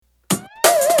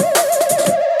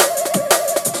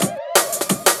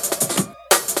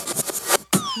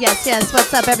Yes, yes.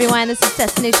 What's up, everyone? This is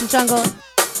Destination Jungle.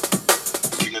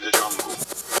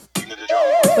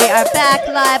 We are back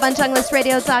live on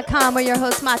junglistradio.com. We're your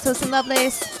hosts, Matos and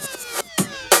Lovelace.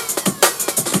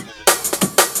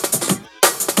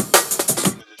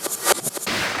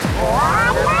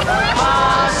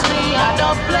 Pass me a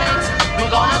dub plate. We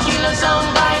gonna kill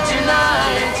somebody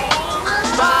tonight.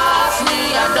 Pass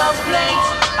me a dub plate.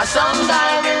 Some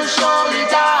guy will surely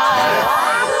die.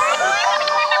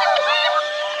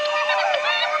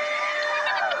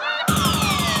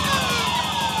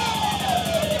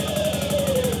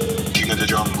 King of the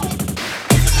jungle.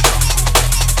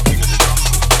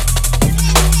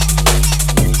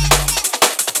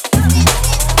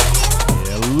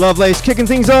 Yeah, Lovelace kicking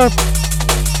things off.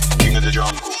 King of the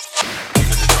jungle.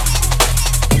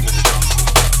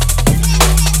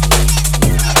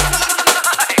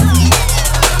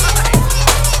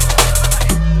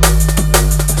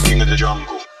 King of the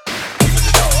jungle. King of the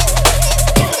jungle.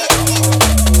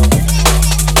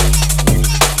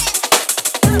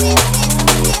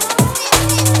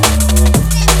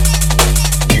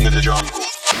 King of the jungle.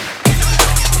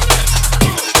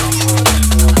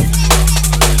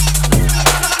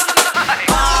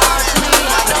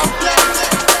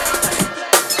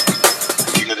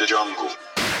 King of the jungle.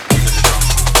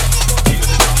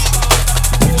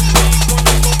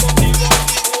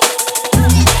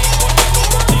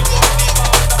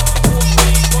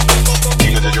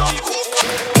 King of the jungle. King of the jungle.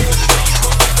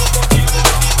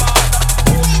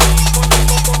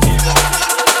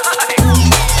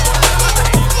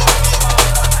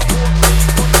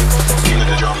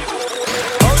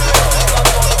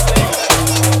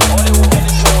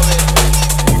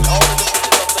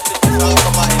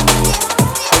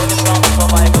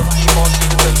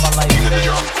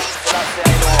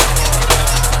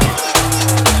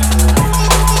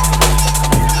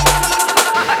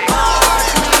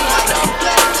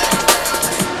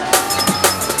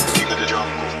 King of the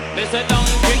jungle. They say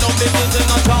donkey no business in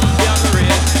a champion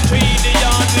race. 3D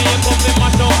yard we come in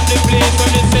mash up the place.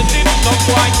 When they set it, no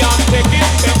boy can't take it.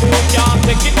 The who can't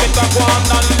take it, better go on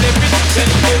and live it. Then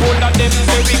the whole of them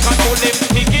say we can hold them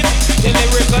ticket. Then the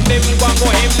rest of them go and go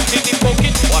empty the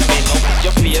bucket. What they know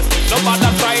your place, no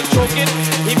matter try choke it.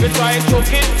 If you try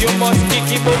choke it, you must kick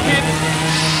it bucket.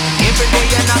 Every day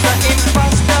another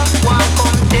imposter, one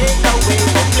come take away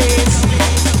the place.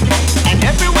 And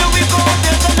everywhere we go,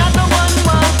 there's another one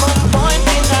come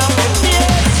pointing out the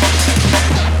face.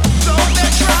 So they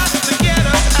try to get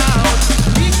us out.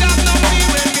 We got no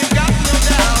fear and we got no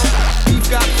doubt. We've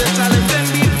got the talent and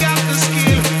we've got the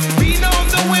skill. We know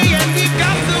the way and we've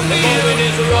got the will. The going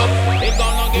is rough. It's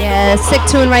gonna get Yeah, sick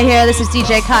tune right here. This is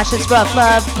DJ Cautious Rough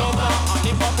Love.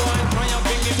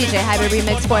 DJ Hybrid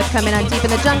Remix forthcoming on Deep in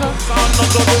the Jungle.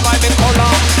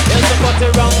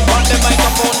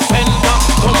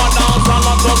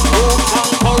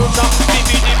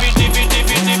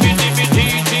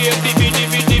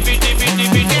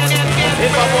 If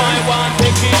a boy want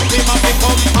take it, him a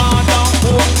become harder.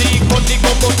 Cut the run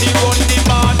the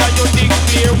border. You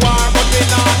declare war, but we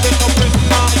not take no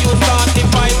prisoner. You start the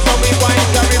fight, so we won't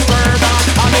carry further.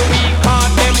 And the weak heart,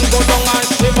 them go down and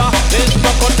shiver. Let's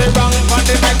cut the wrong from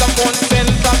the megaphone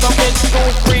center. So get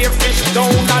two crayfish down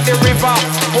at the river.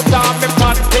 Put on me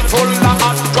pot, it full of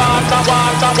hot water,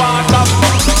 water, water.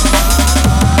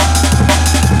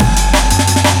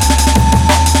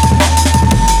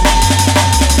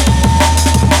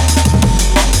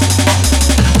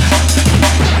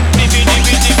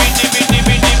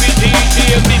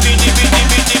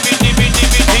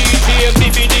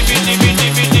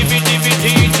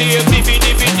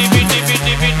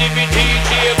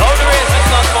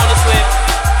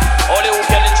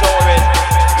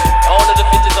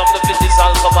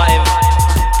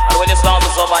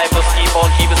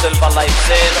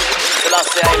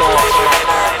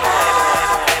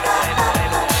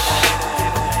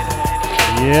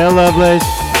 Yeah, Lovelace.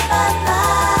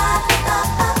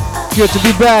 Good to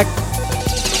be back.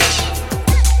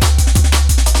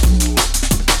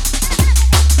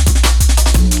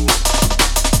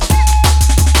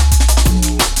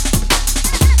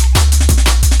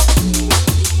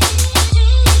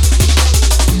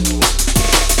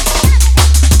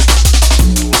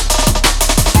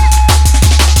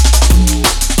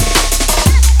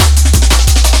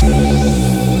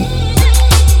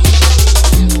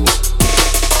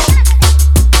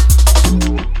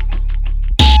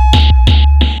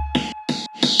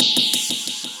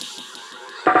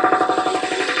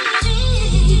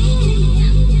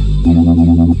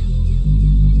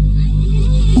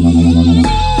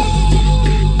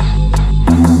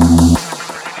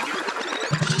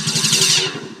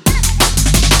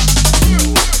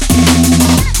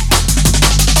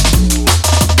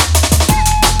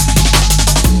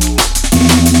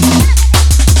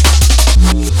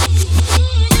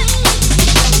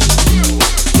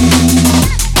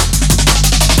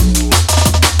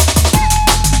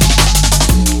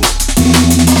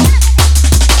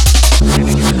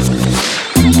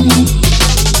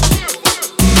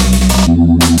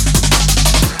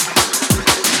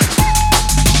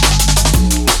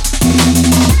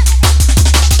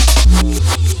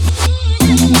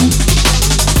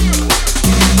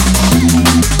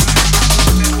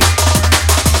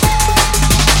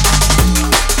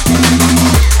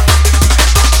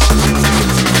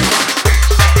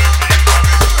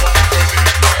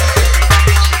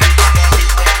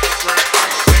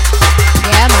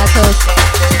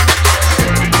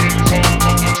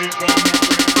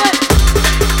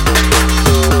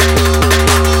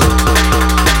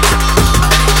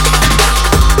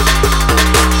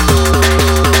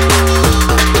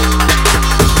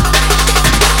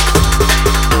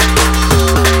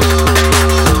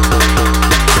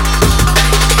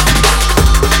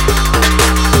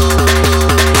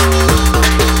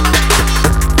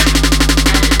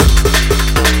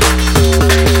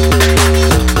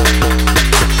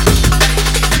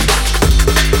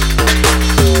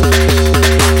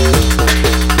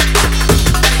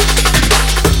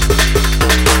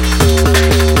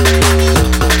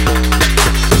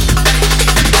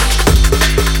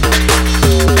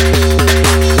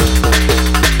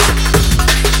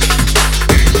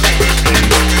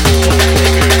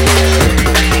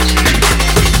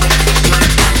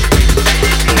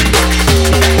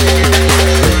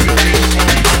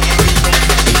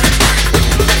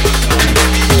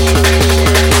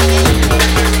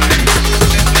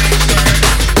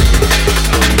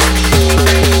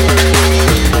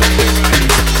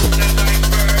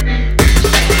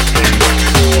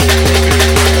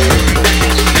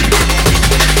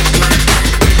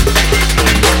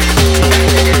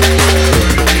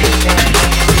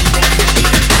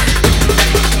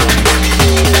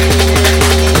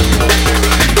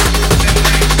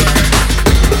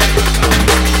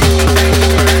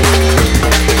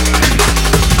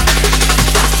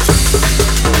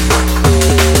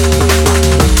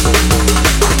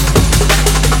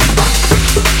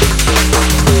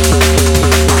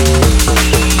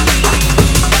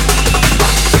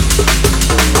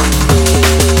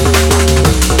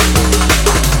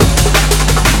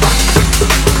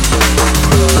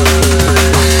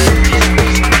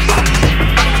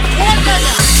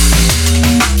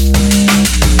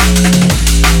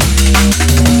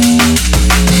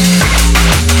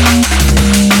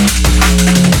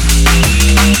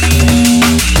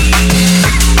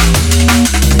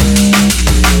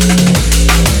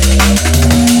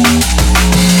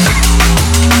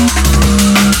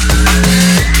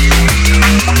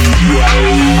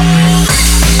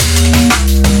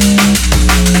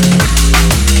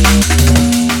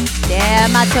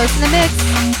 in the mix.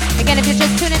 Again, if you're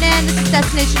just tuning in, this is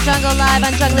Destination Jungle live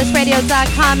on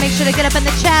junglistradio.com. Make sure to get up in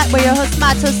the chat. We're your hosts,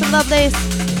 Matos and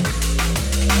Lovelace.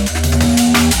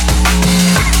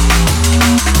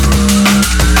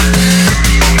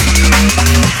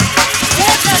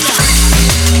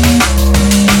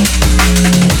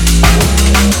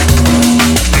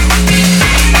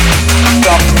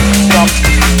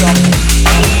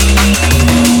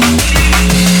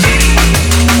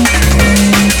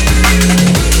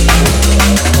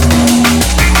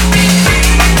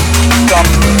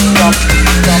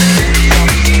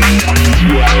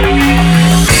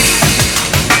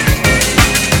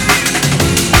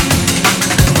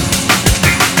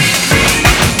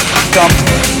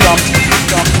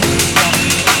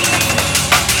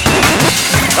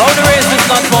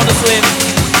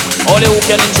 Only who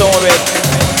can endure it.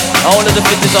 Only the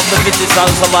fittest of the fittest can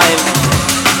survive.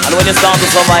 And when you start to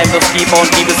survive, just keep on,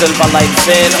 keep yourself alive.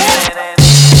 Saying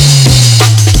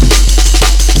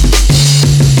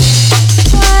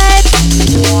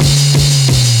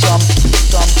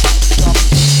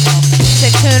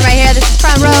Sick tune right here. This is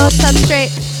Front Row,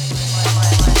 Substrate.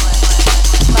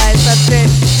 By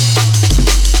Substrate.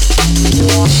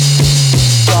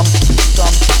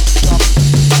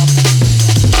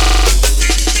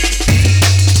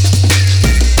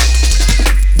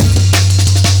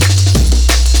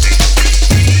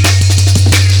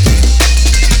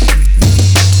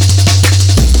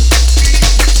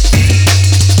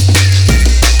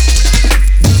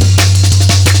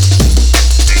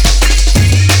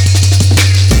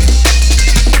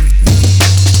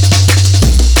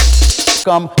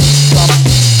 Come.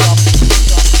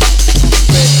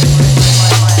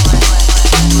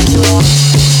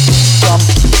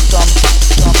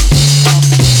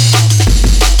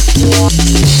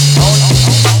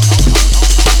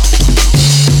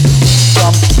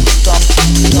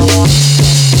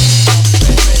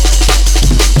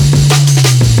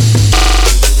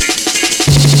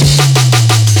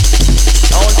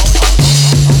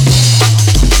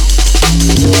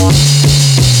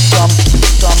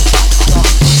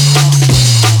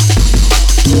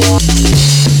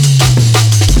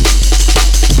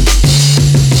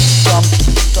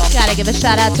 Gotta give a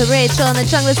shout out to Rachel and the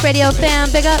Junglist Radio fam.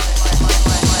 Big up.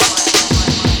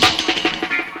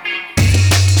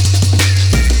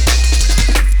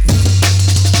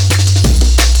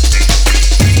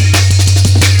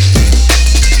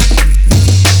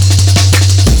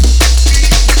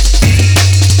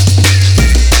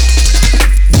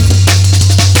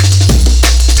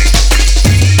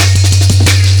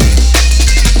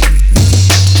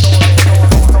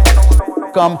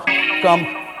 Come.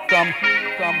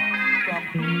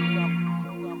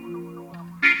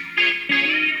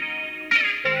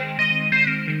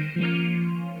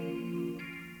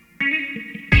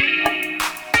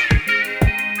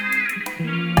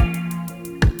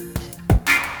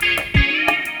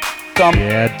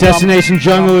 Yeah, Destination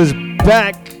Jungle is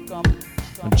back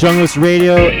on Junglist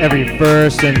Radio every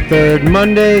first and third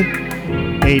Monday,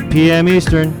 8 p.m.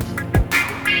 Eastern.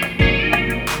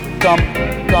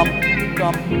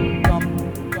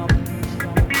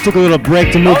 Took a little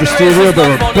break to move the studio, but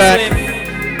we're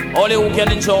back. Only who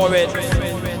can endure it.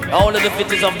 Only the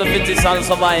fittest of the fittest can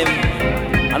survive.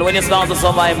 And when you start to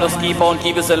survive, just keep on,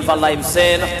 keep yourself alive.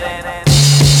 Saying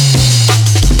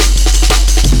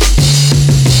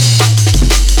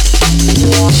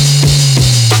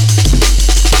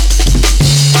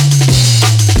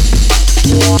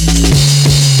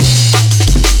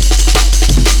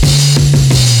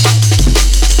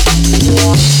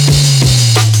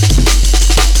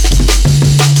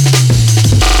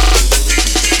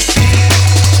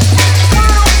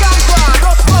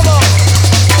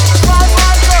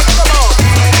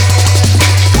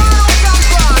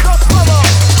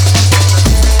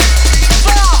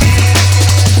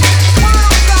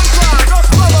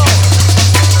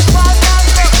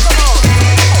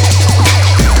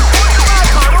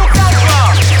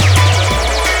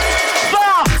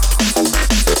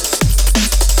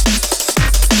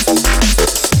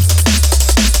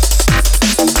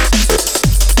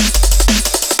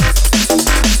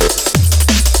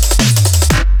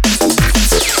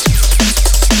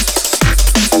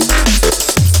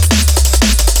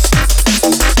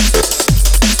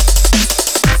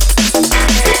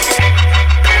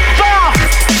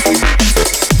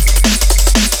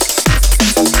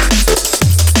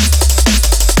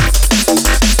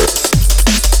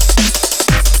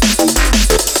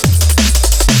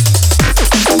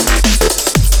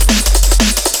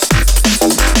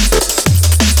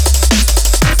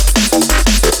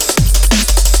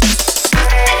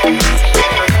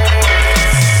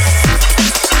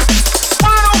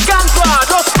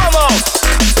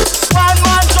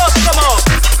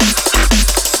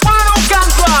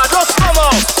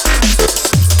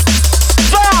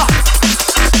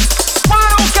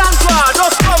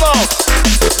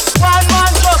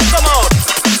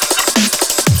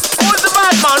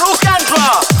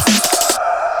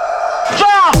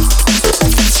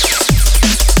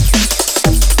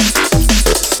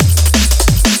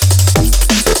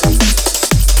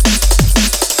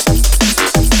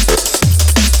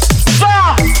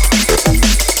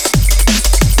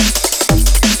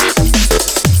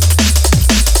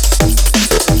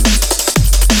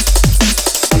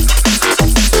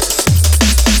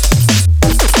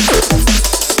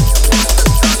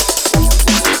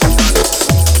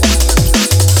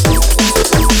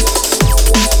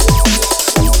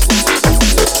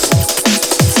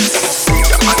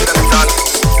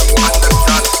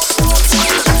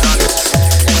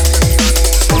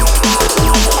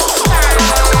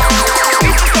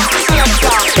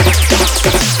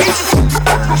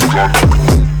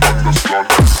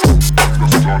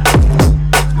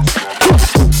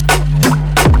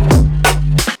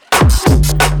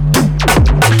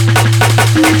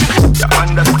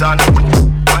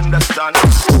understand,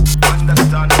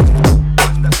 understand.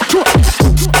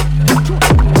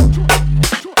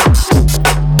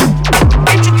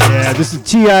 Yeah, this is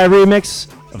T.I. remix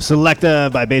of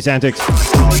Selecta by Bass Antics.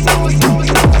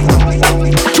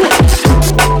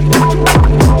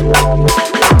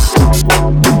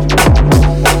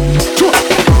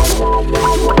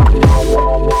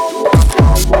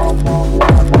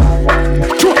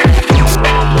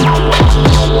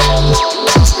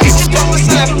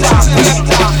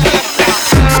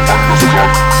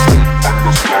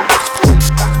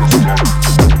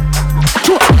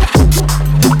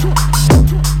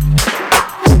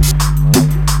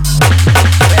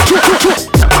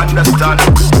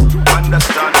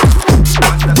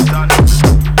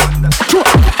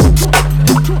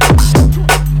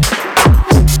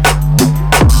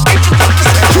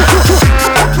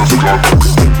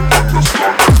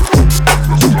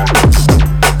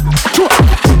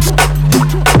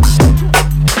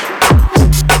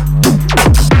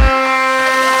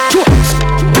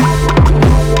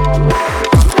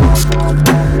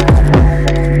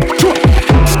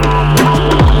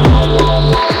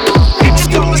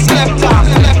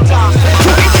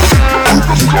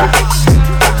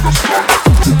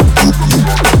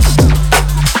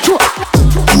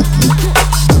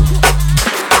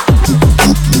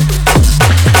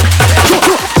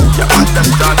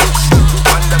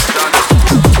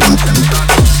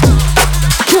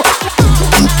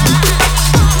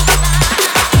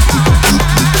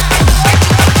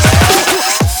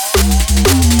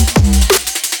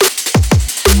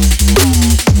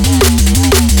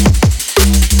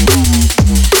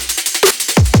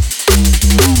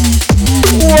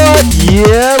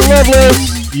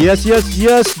 Yes, yes,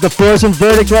 yes. The Force and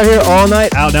Verdict right here all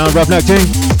night. Out now on Roughneck Ting.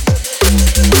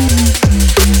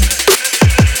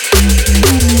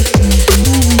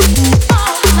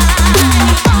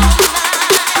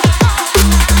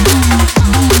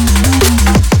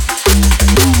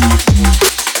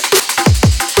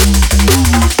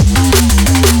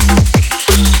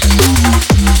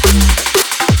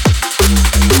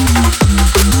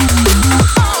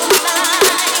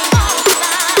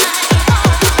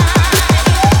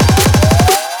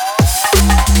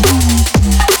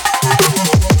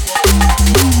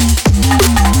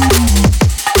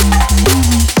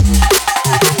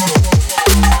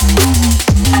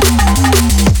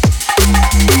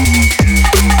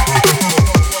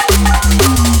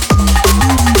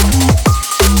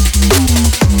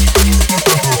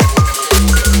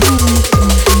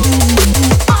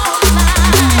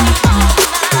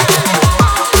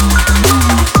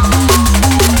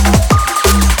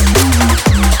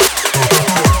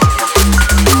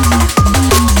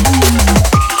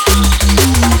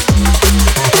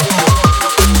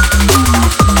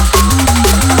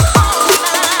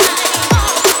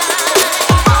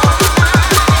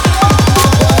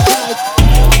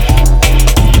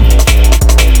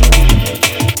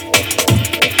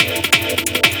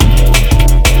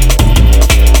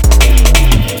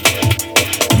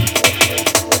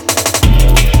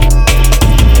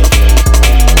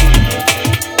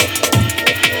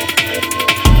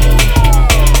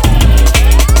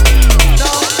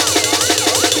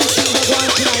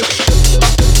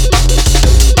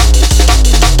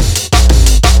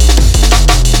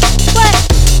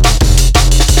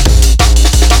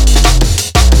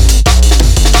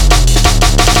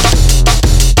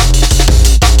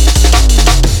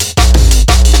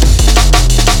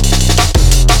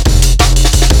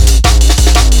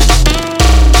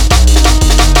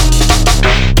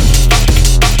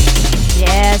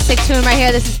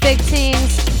 This is Big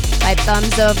Teens by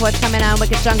Thumbs of what's coming on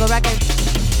Wicked Jungle Records.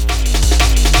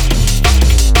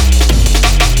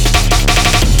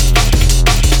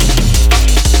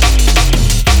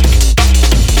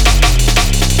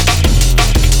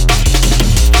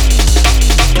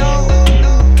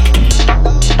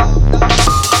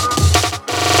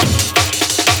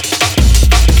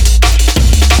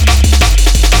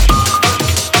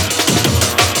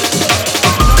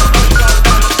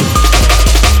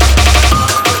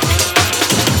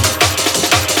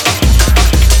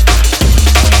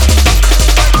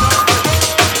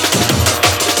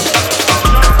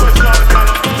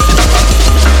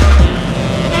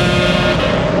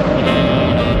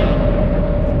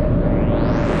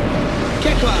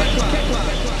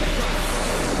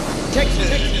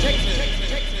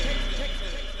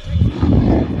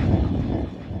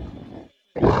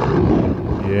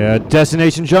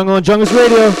 Destination Jungle on Jungles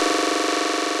Radio.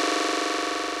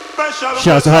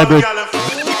 Shouts to Hybrid.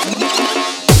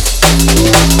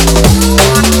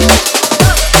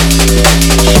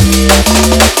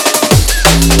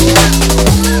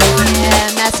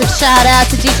 massive shout out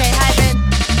to DJ Hybrid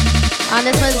on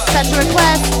this one's special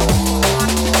request.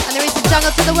 On the recent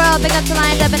Jungle to the World, big up to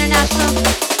Lion Dub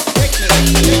International.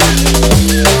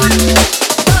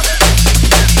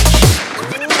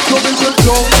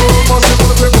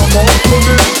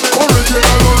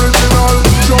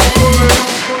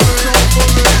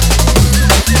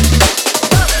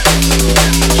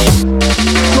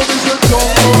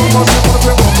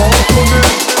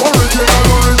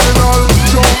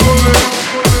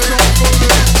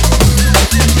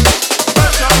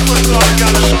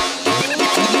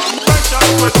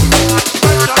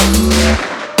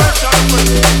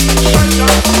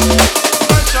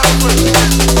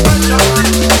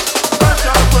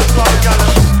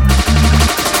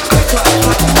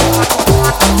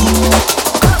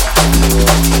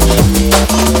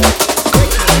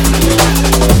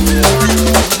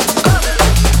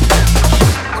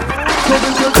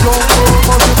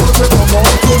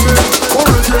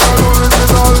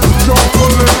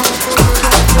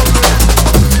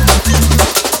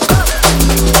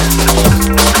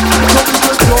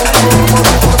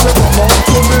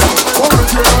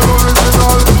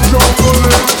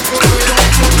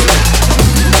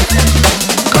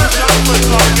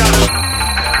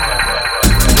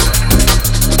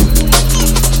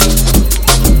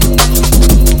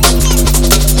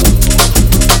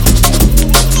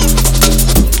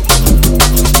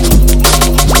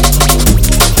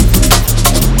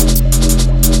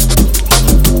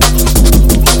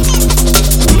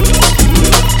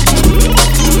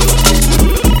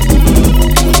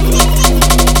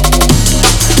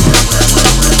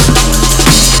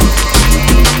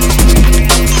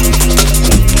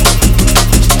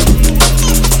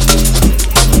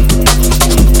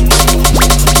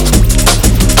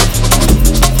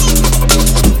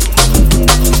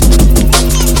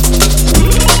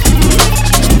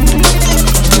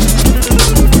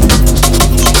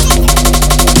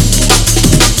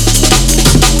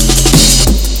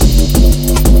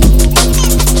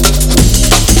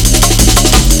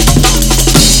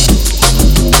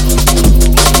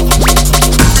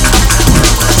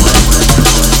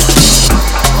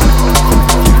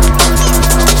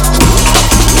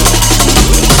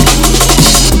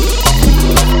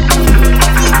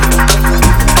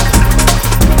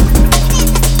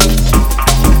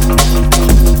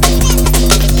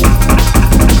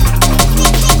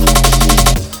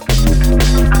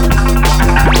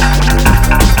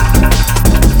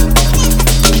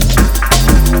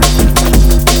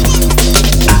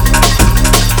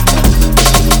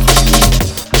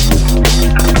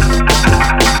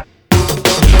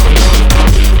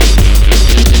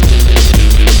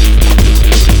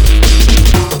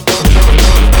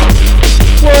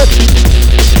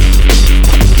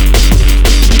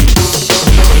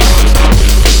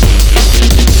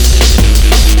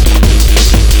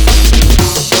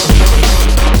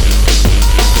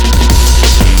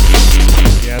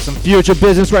 Future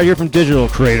business right here from Digital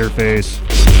Creator Face.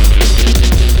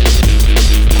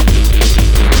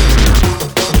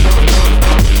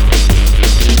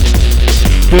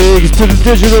 Bigs to the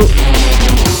digital.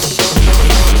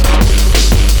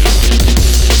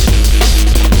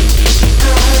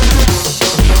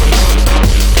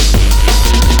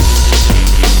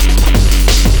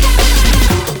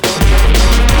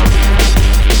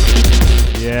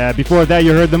 Yeah, before that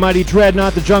you heard the Mighty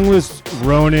Dreadnought, the Junglist,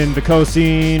 Ronin, the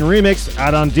Co-Scene remix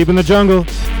out on Deep in the Jungle.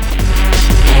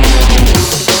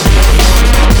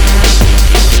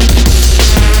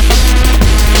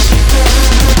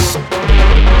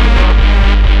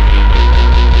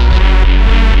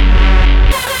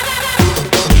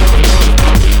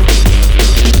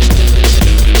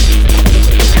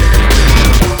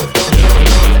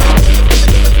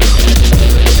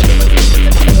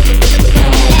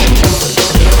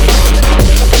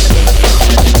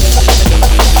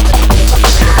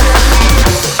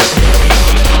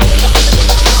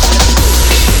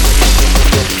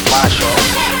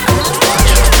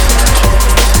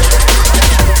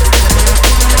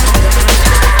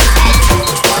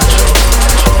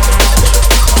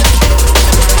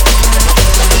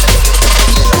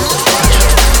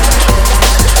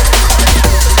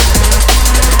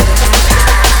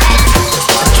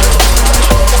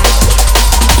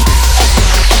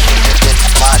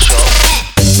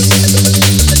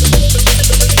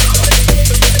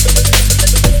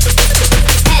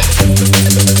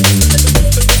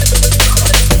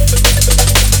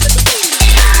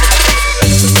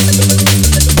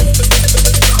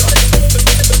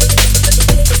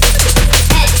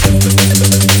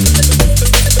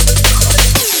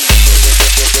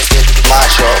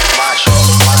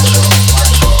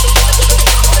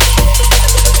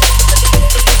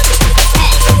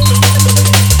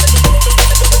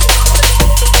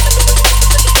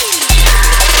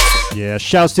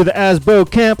 Shouts to the Asbo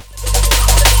camp.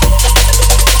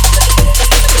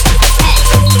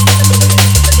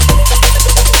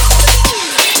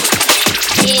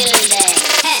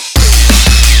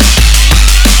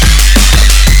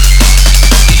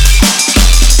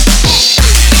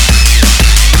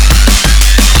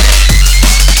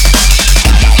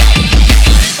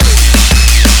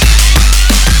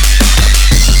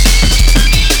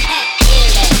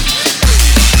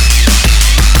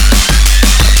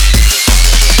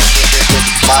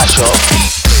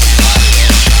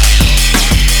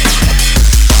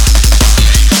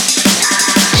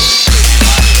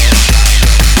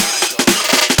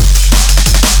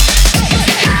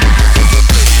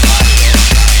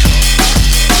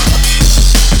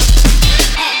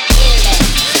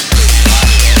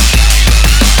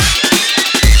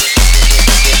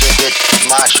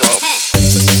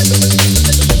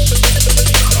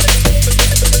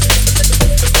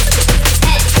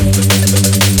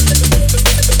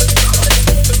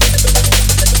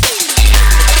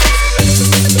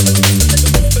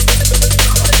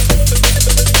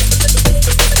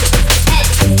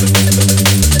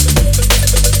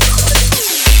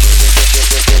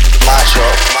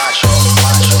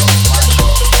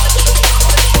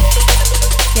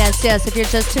 Yes, if you're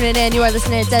just tuning in, you are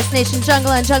listening to Destination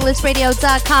Jungle on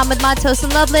junglistradio.com with Matos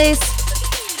and Lovelace.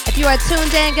 If you are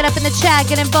tuned in, get up in the chat,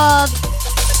 get involved.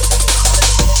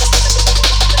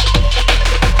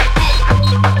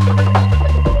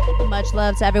 Much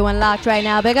love to everyone locked right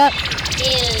now. Big up.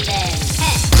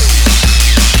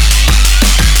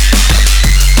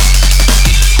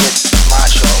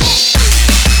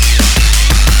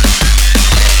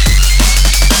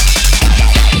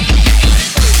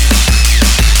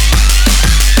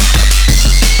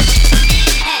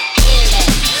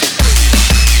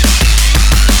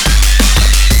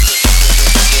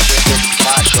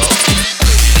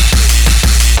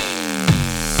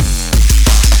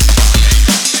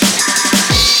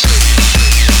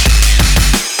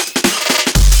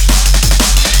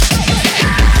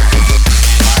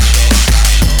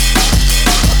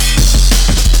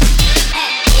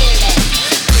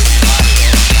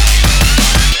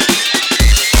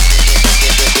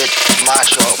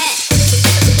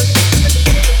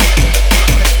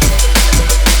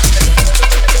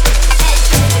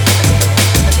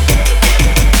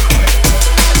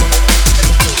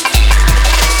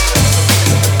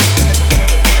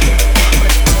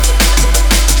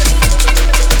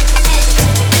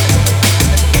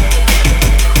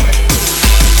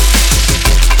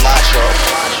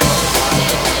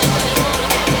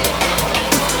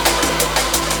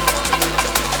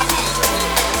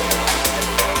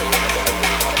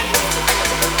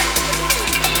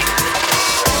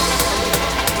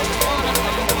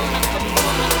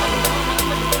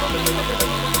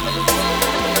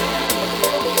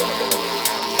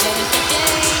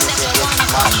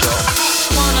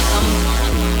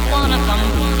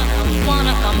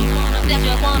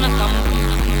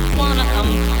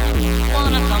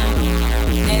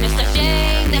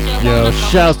 Yo,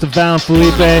 shouts to Val and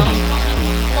Felipe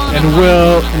and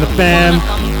Will and the fam.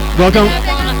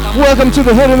 Welcome to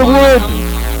the hood of the wood.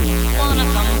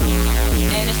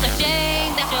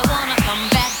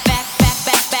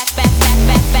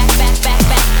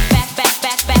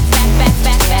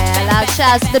 Yeah, loud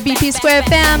shouts to the BP Square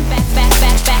fam.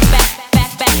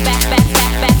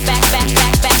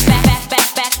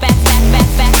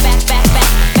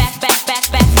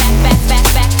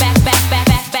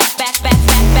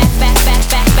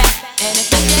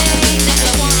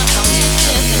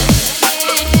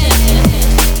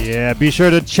 Yeah, be sure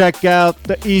to check out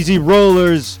the Easy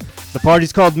Rollers. The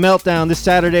party's called Meltdown this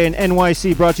Saturday in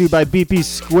NYC, brought to you by BP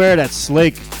Squared at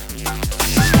Slake. Back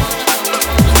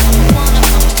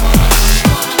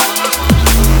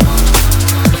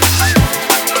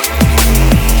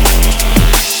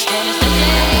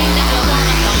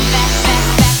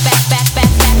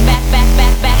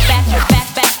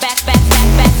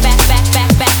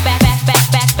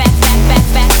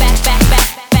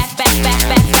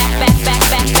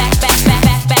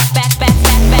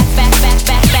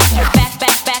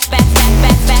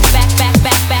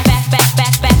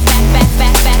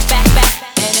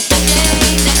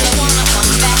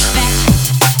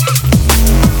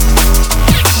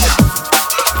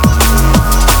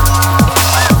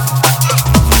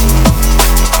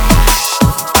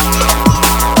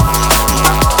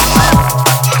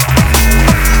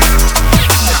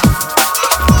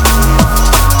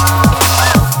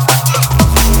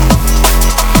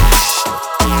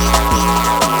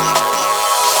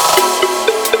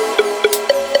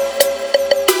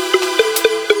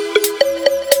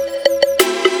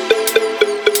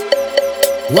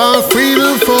Want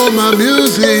freedom for my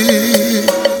music.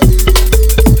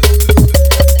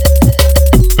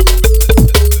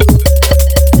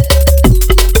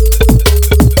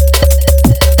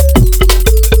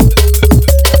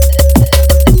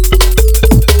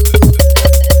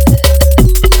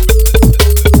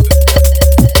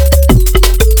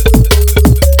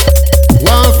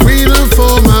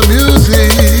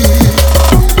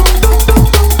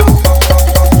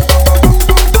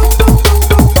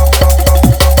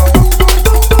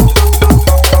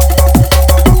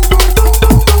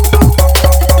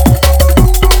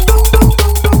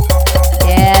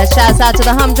 Out to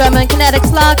the Humdrum and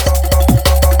Kinetics locked.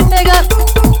 Big up.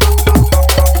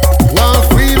 Want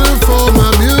freedom for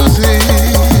my music.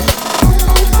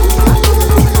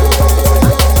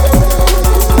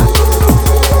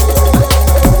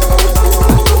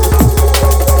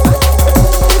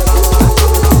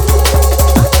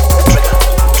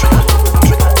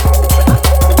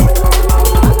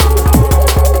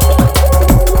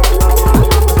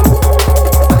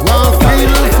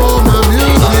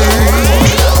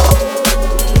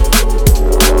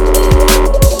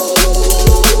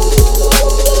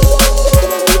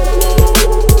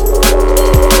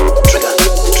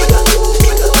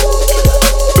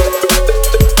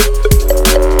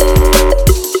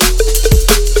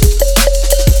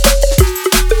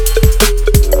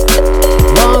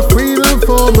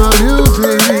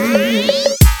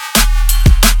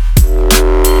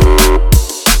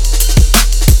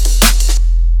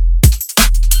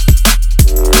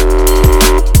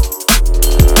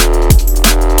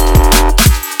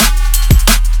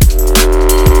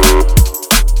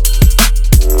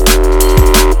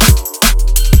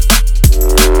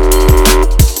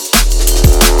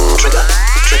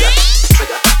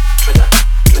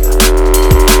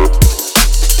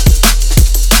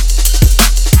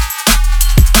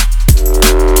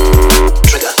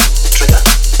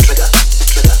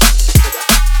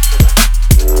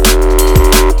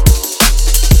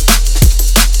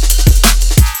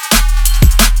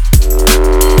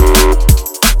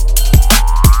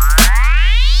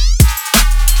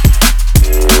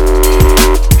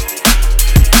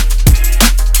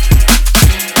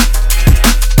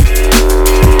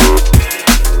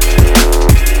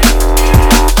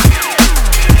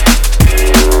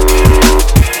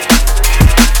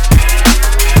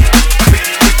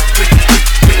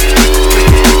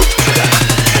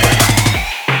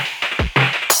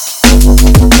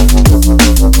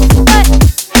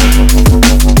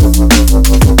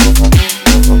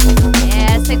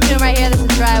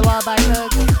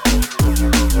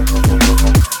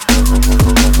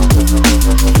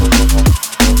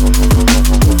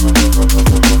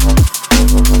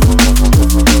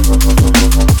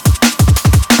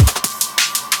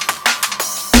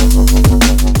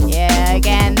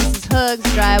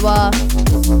 Drywall.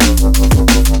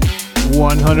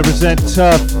 100%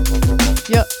 tough.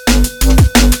 Yep.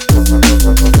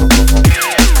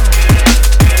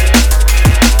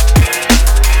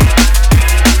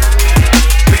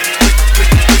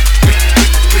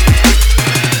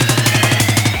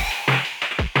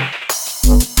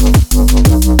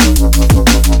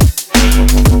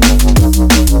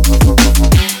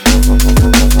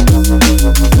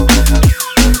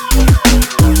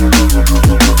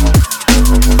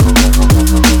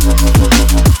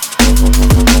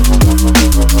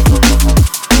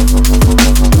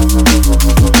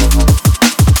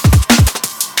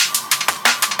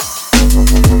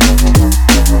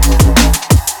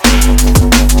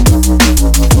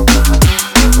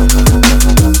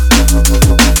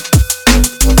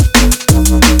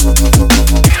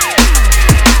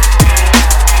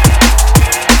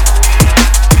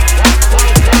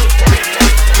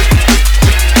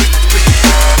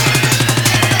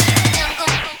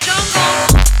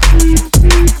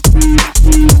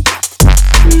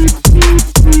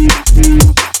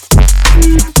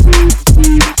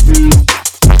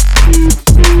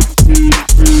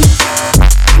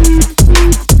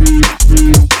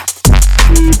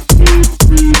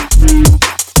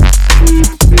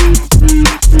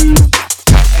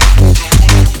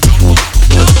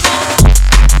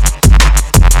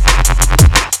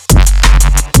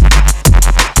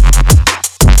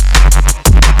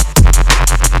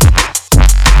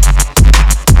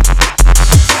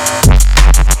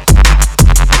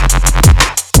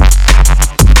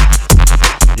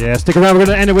 Yeah, stick around. We're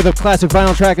going to end it with a classic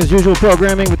vinyl track as usual,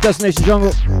 programming with Destination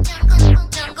Jungle.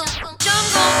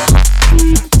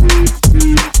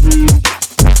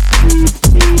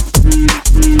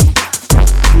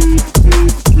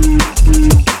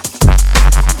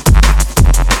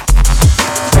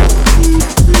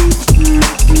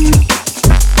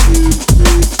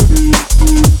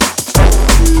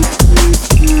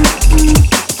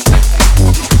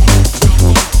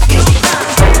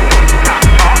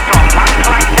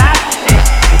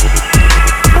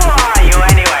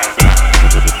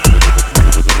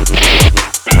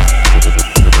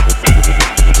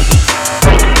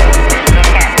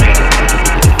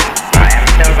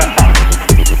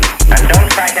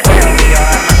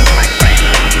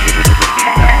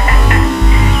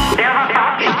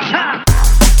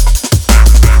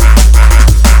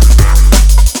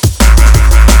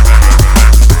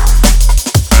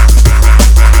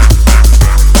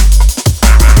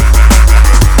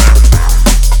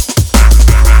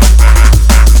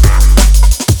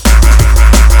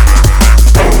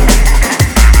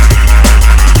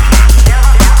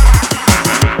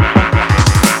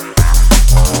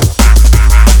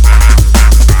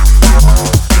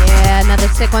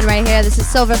 one right here. This is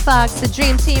Silver Fox, the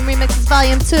Dream Team Remixes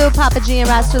Volume 2, Papa G and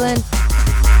Rasterlin.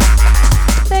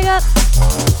 Big up.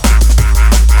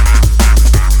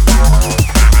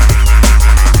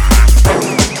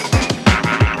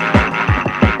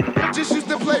 Just used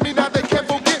to play me, now they can't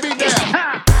forget me now.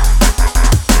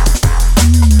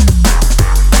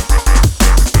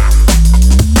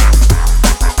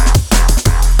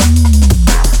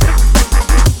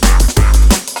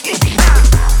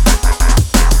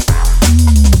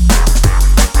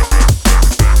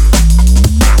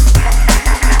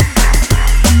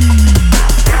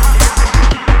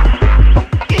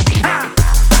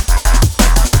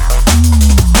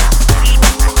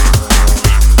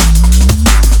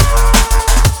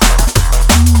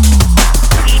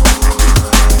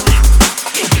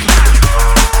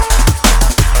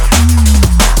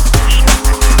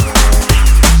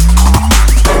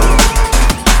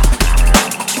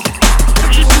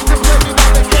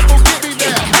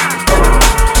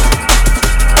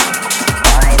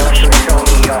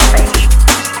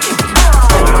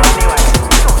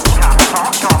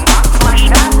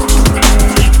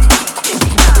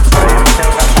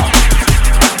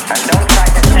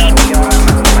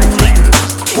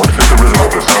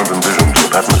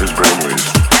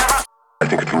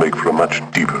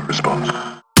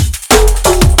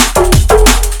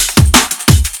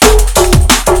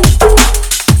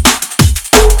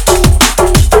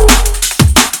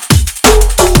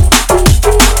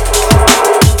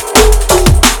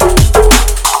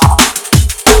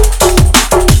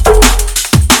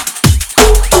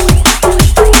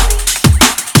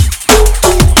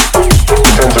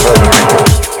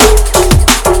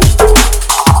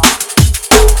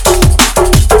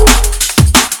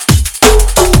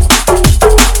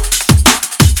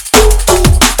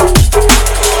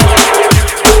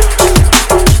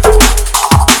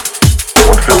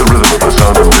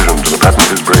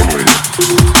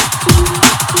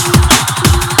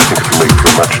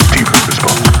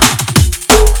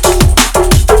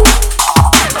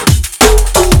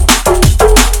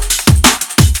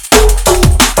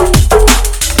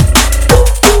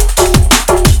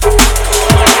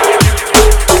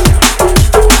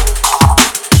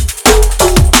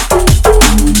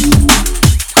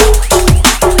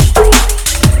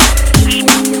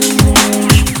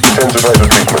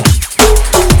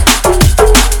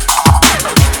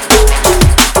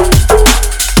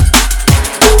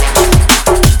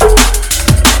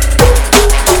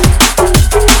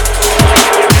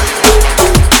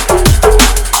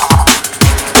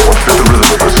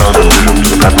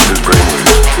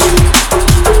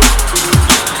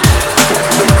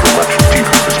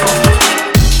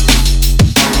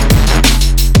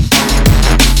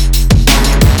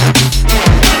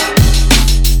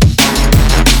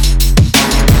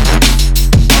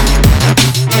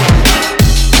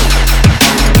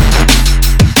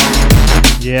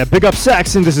 Yeah, big up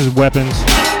Saxon, this is Weapons.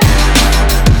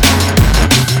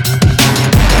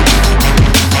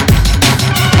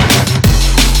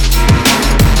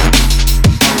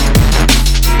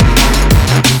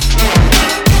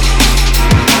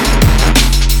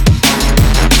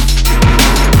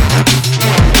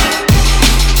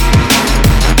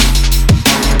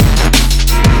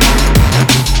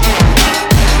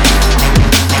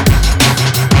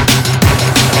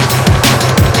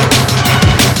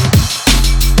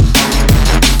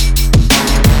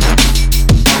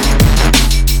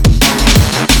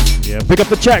 Pick up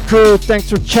the chat crew, thanks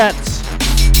for chats.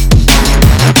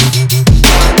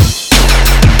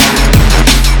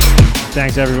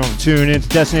 Thanks everyone for tuning in to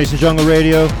Destination Jungle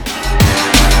Radio.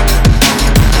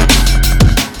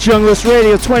 Junglist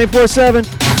Radio 24/7.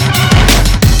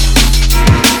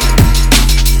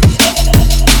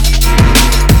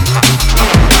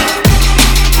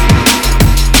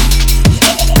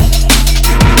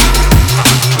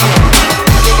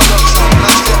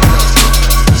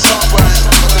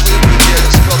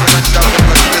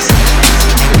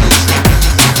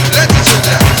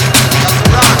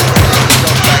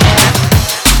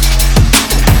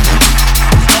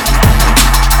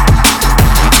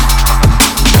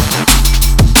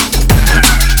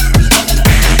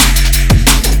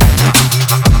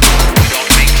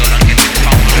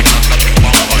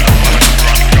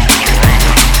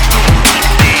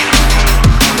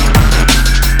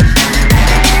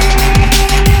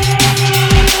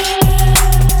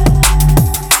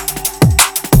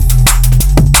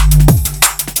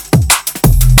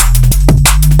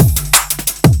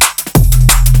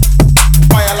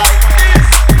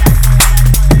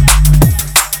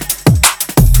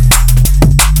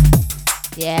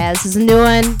 This is a new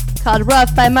one called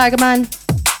Rough by Margamon.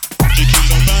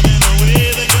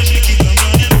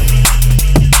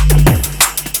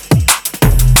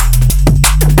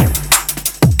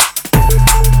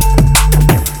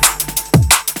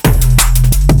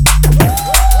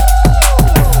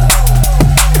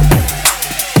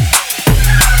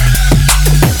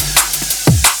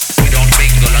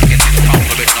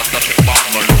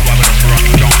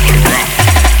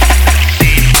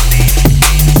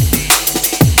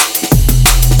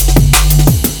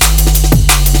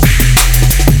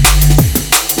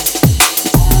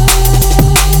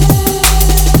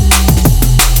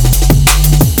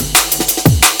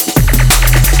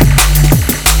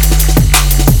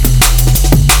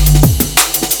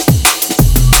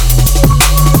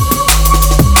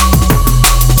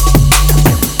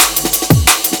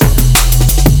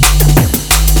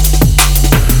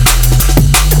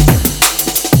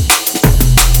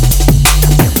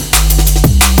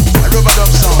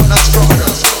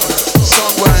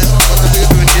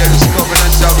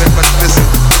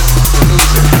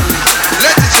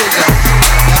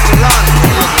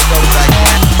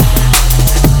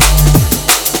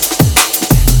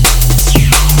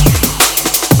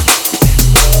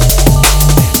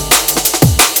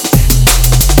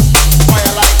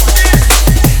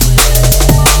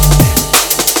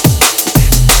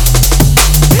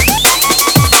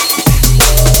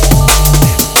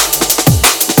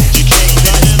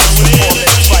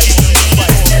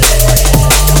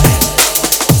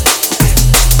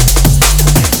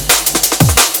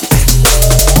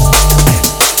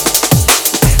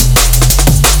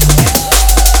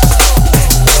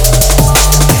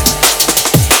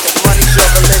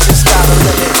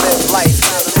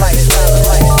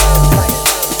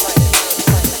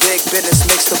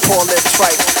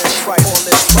 tripe, all this tripe, all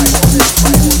this tripe, all this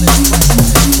tripe, all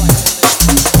this tripe.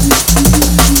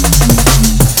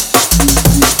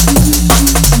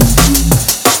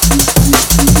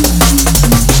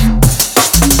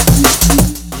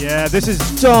 Yeah, this is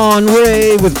Dawn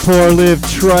Ray with Poor Live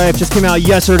Tripe. Just came out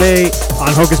yesterday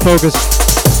on Hocus Pocus.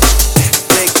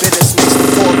 Big business makes the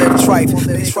Poor Live Tripe. Tripe, all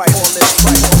this tripe, all this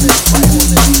tripe, all this tripe, all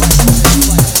this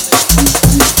tripe.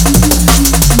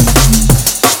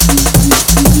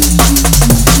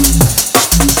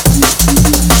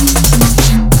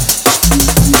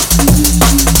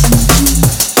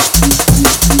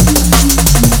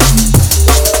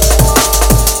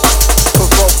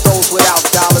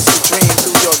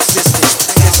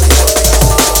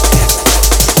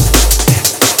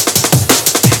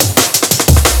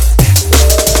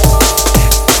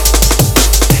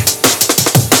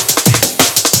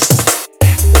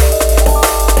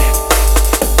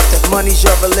 Money's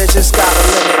your religion, gotta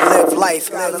live life.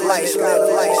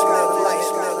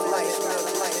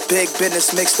 Big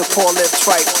business makes the poor live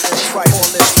tripe.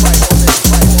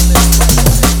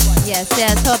 Yes,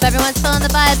 hope everyone's feeling the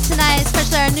vibes tonight,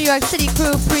 especially our New York City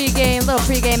crew little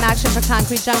pre-game action for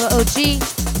Concrete Jungle OG.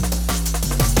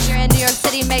 If you're in New York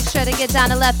City, make sure to get down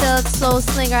to Left Field, Soul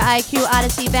Slinger, IQ,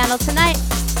 Odyssey, Vandal tonight.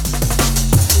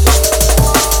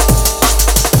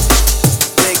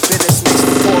 Big business makes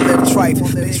the poor live tripe.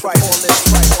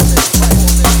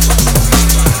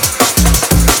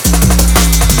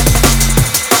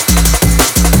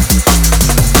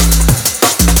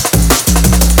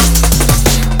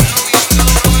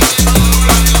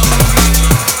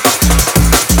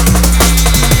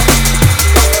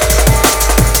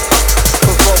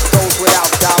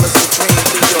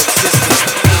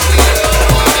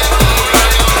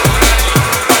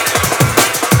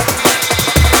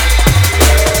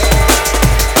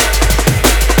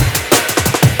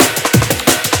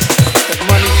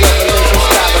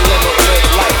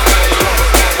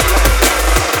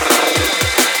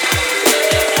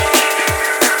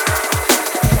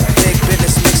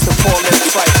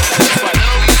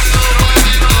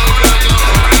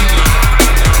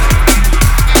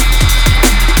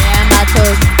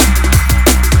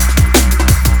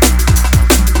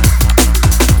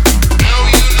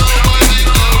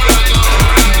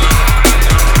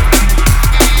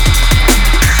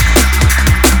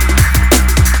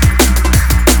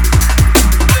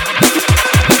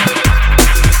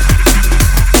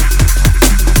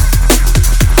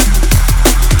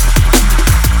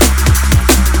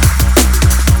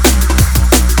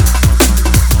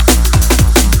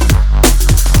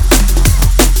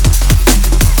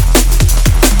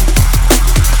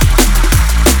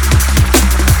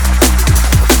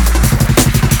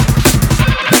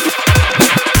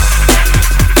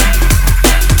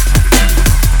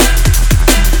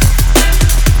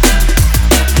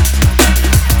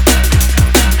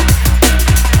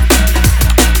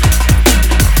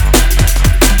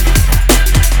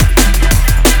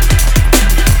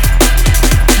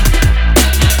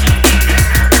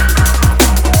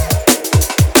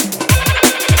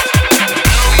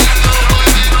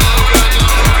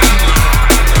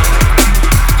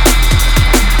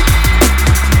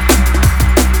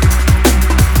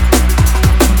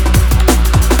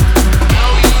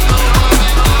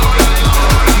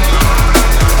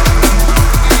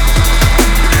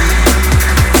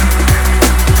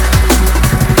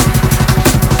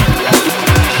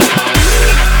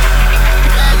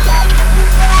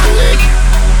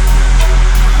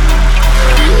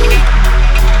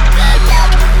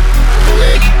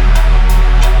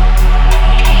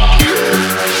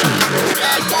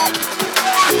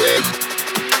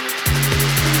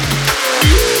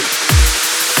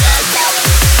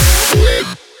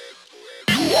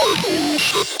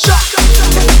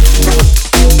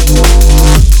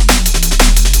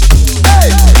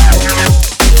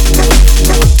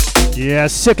 Yeah,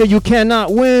 Sicka, you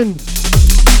cannot win.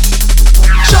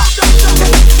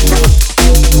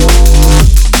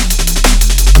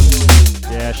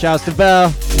 Yeah, shouts to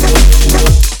Val.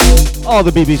 All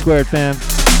the BB Squared fam.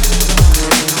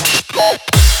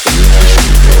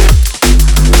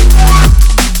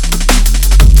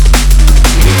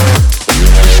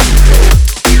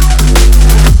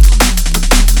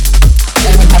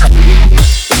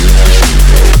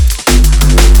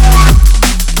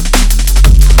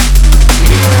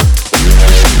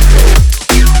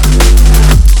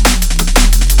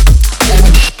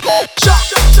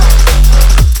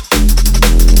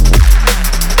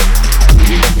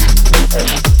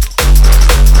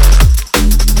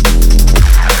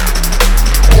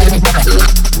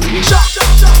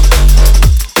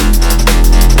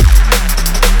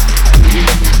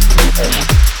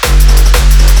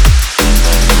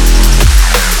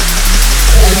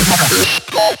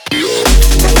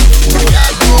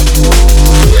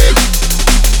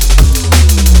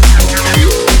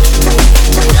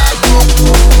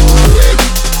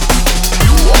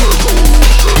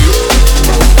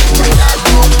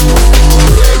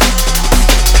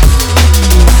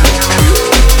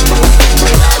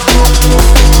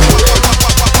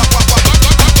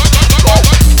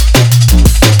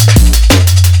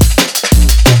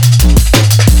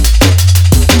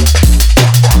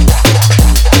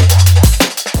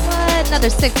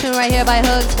 right here by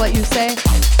Hoogs. What you say?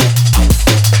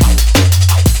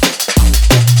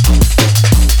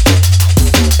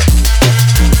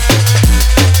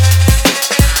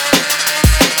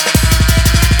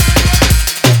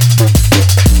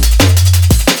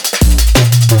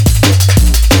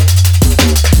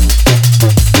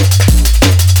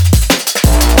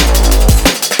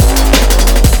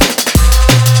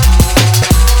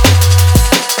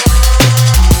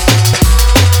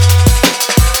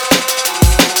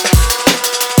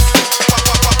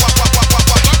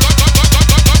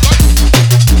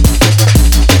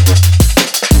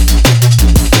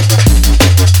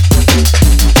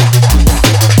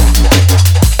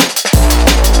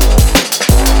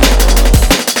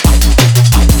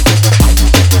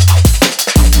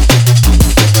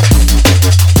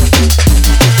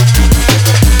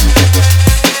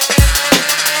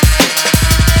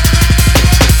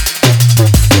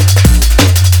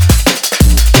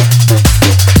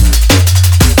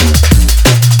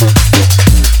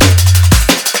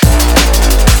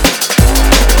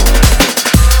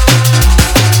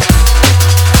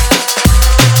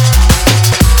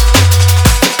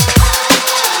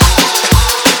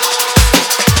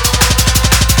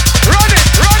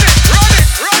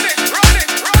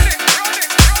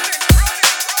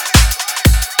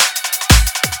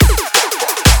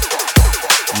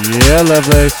 Yeah,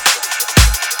 Lovelace.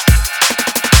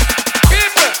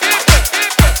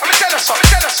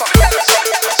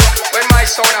 When my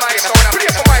sound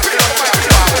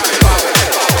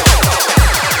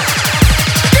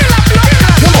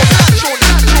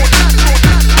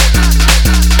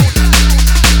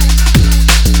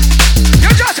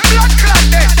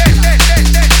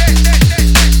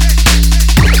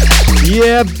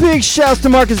Yeah, big shouts to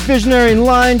Marcus Visionary and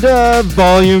Lined Up.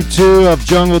 Volume 2 of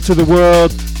Jungle to the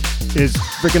World is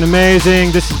freaking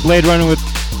amazing. This is Blade Runner with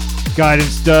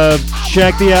Guidance Dub.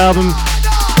 Check the album.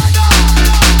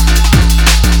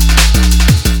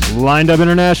 Lined Up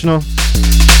International.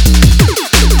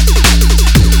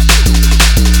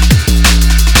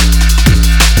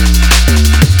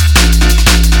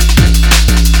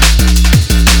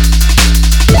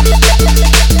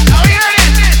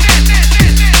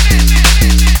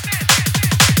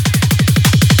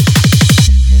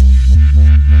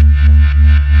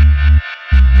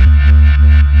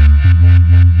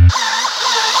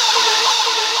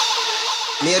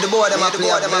 Me the boy them a play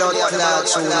out loud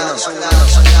tune,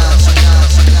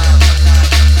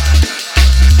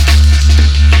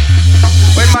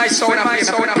 when my sound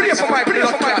play for my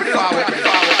blood clot forward.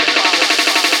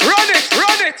 Run it,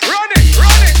 run it, run it,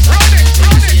 run it, run it,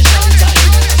 run it.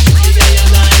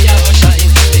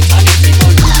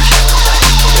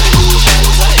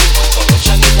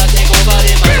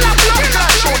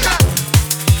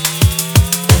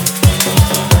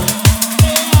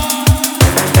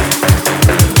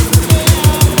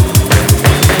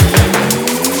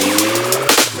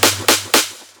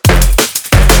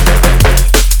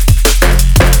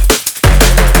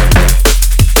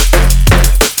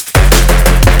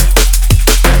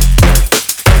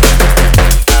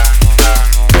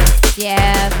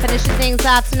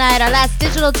 Off tonight, our last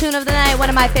digital tune of the night, one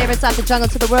of my favorites off the Jungle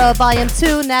to the World, Volume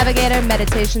 2, Navigator,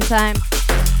 Meditation Time.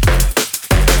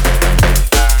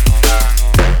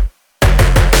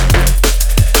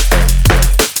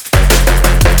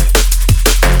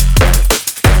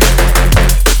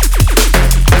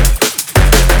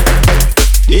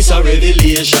 It's a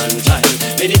revelation time,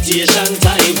 meditation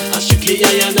time, a strictly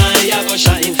I and I go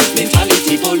shine.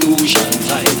 Mentality pollution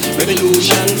time,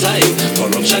 revolution time,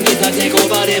 corruption it a take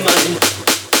over the mind.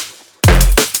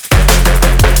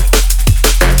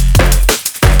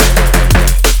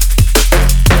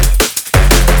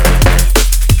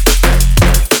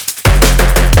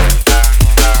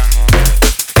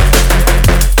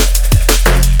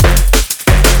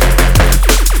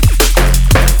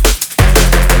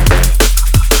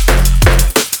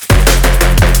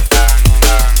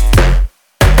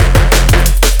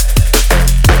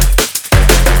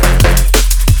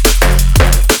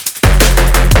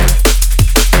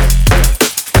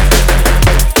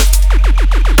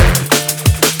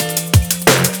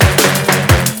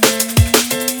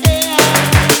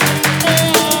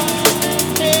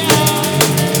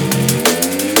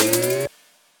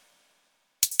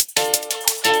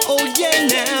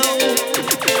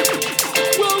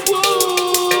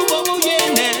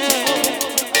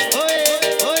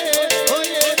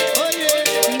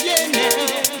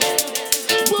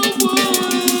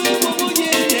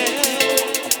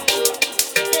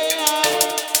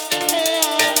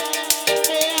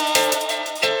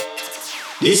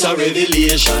 This a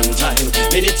revelation time,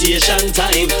 meditation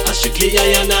time. A strictly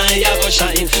I and I go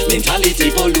shine.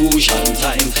 Mentality pollution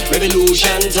time,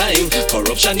 revolution time.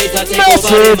 Corruption it a take over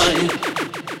the mind.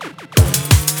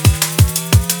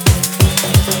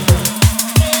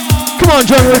 Come on,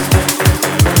 junglers.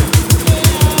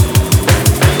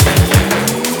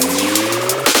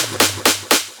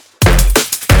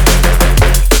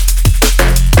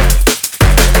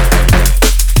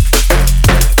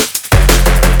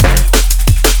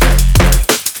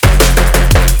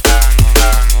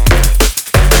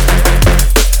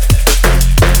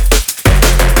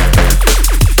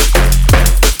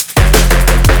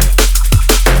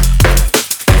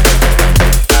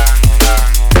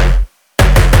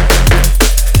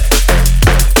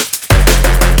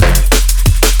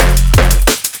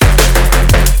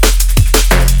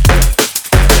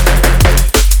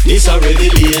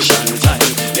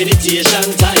 Meditation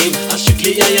time, a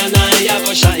strictly I and I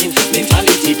go shine.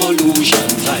 Mentality pollution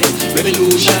time,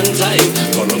 revolution time.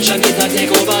 Corruption it a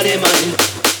take over the mind.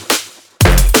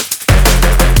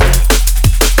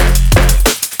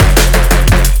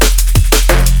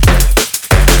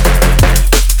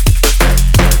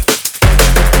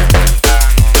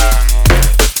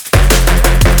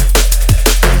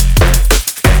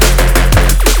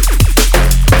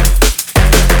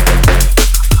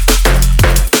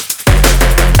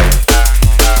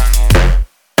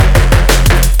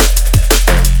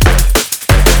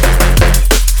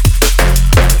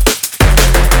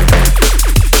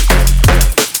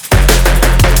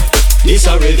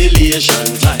 Revelation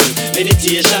time,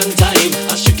 meditation time.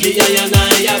 A strictly I and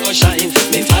I go shine.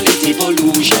 Mentality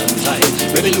pollution time,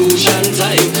 revolution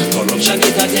time. Corruption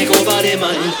it a take over the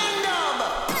mind.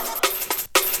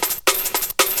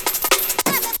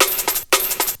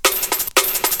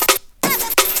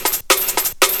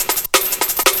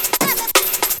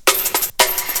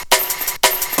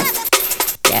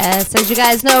 Yes, as you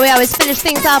guys know, we always finish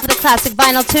things off with a classic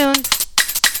vinyl tune.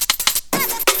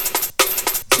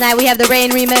 Tonight we have the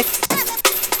Rain remix.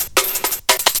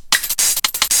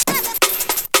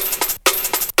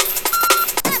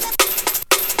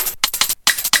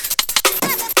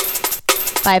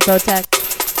 By Protect.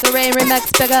 The Rain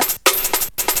remix, big up.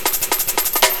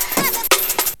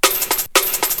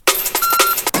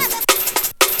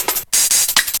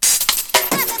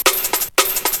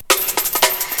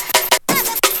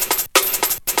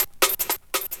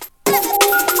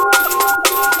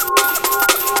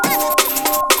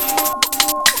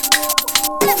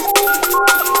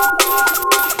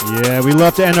 Yeah, we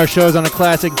love to end our shows on a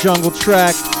classic jungle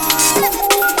track.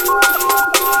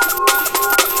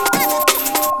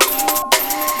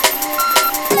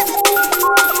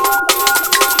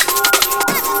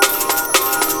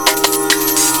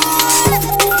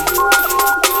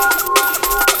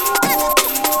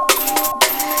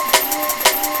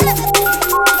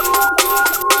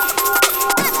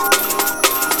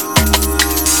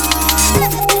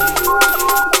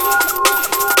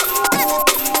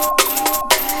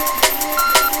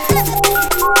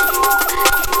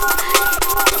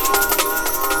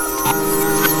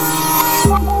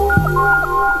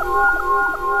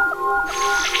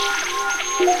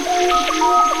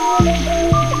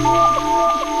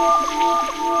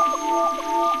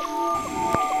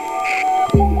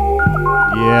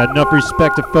 Yeah, enough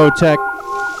respect to Photech.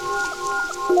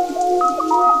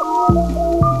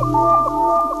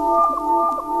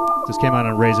 Just came out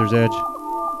on Razor's Edge.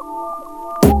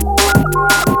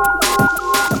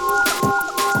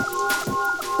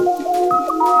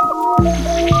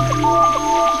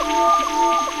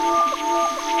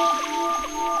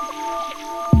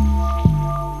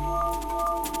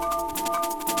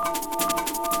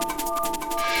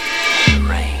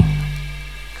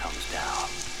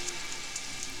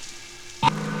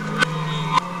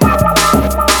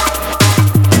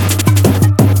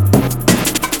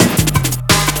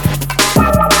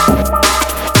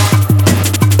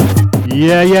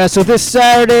 Yeah, so this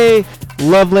Saturday,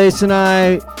 Lovelace and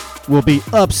I will be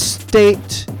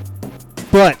upstate.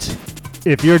 But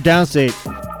if you're downstate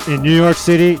in New York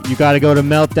City, you got to go to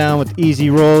Meltdown with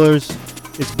Easy Rollers.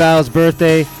 It's Val's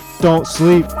birthday. Don't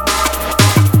sleep.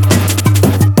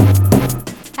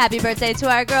 Happy birthday to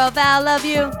our girl Val, love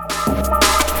you.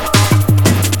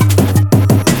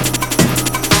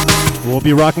 We'll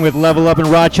be rocking with Level Up in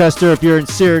Rochester. If you're in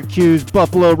Syracuse,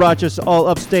 Buffalo, Rochester, all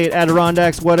upstate,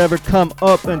 Adirondacks, whatever, come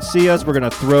up and see us. We're going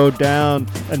to throw down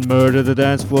and murder the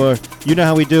dance floor. You know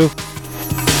how we do.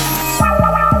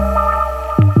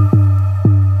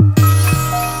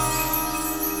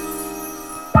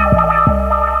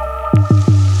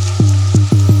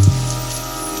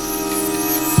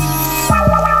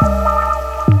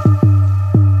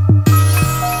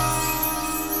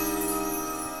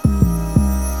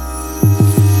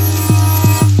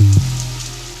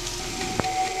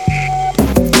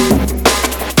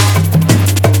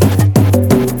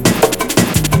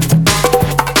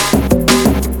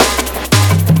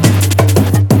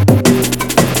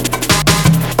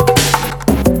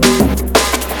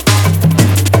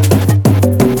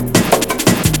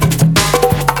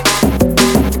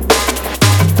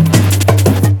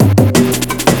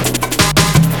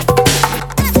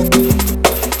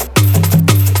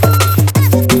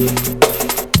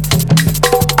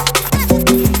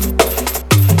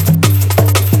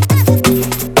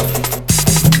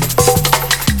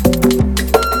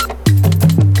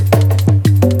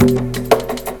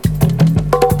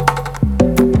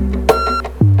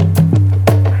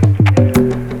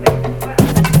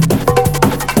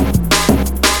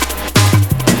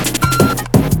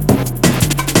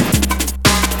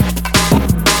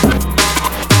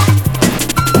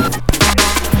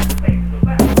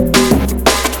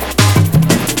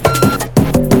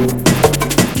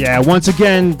 Yeah, once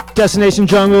again, Destination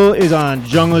Jungle is on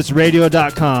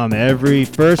junglissradio.com every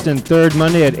first and third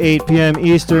Monday at 8 p.m.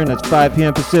 Eastern. That's 5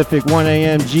 p.m. Pacific, 1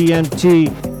 a.m. GMT.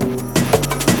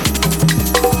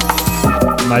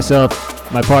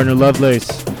 Myself, my partner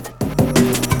Lovelace.